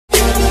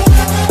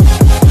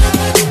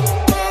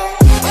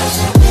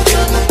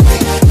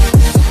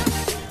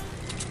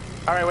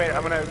Alright, wait,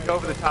 I'm gonna go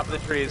over the top of the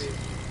trees.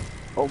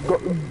 Oh, go,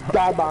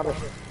 die bomber.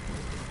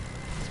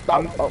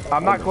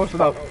 I'm not close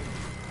enough.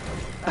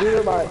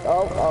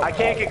 I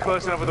can't get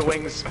close enough with the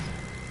wings.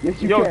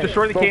 Yes, you Yo, can.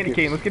 destroy the candy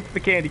cane. Let's get to the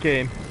candy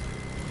cane.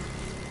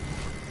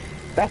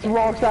 That's the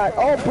wrong side.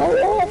 Oh, pull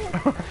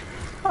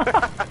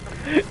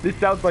off! This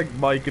sounds like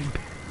Mike and...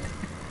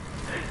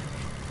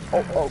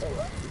 Oh.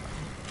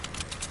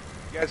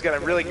 You guys gotta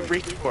really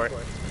reach for it.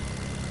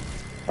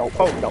 No.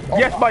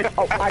 Yes, Mike!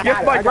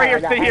 Yes, Mike,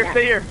 right here,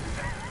 stay here.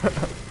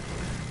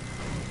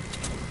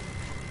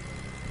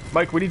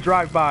 Mike, we need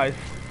drive-bys.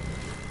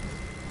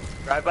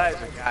 Drive-bys,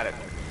 got it.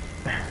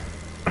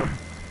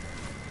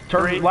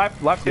 Turn 3, left,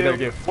 2, there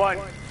you go. 1.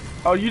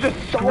 Oh, you just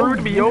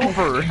screwed me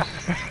over.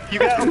 You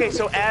got okay.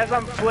 So as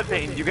I'm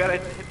flipping, you gotta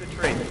hit the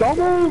tree. Don't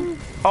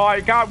move. Oh, I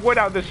got wood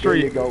out this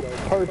tree. There you go.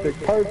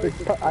 Perfect.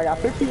 I got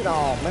 15.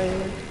 Oh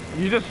man.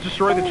 You just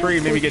destroy the tree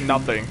and maybe get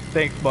nothing.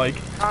 Thanks, Mike.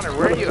 Connor,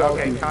 where are you?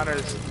 Okay,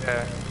 Connor's.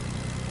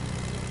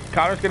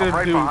 Connor's gonna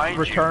right do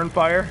return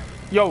fire.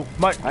 Yo,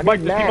 Mike, there's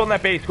people in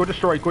that base. Go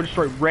destroy.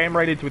 Ram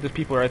right into it. There's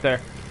people right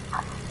there.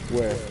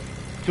 Where?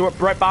 To it,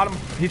 right bottom.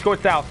 He's going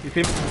south. You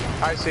see him?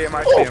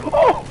 I see him.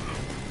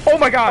 Oh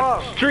my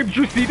God! Stream, did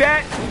you see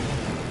that?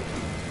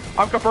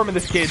 I'm confirming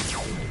this kid.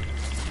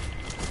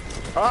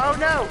 Oh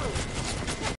no!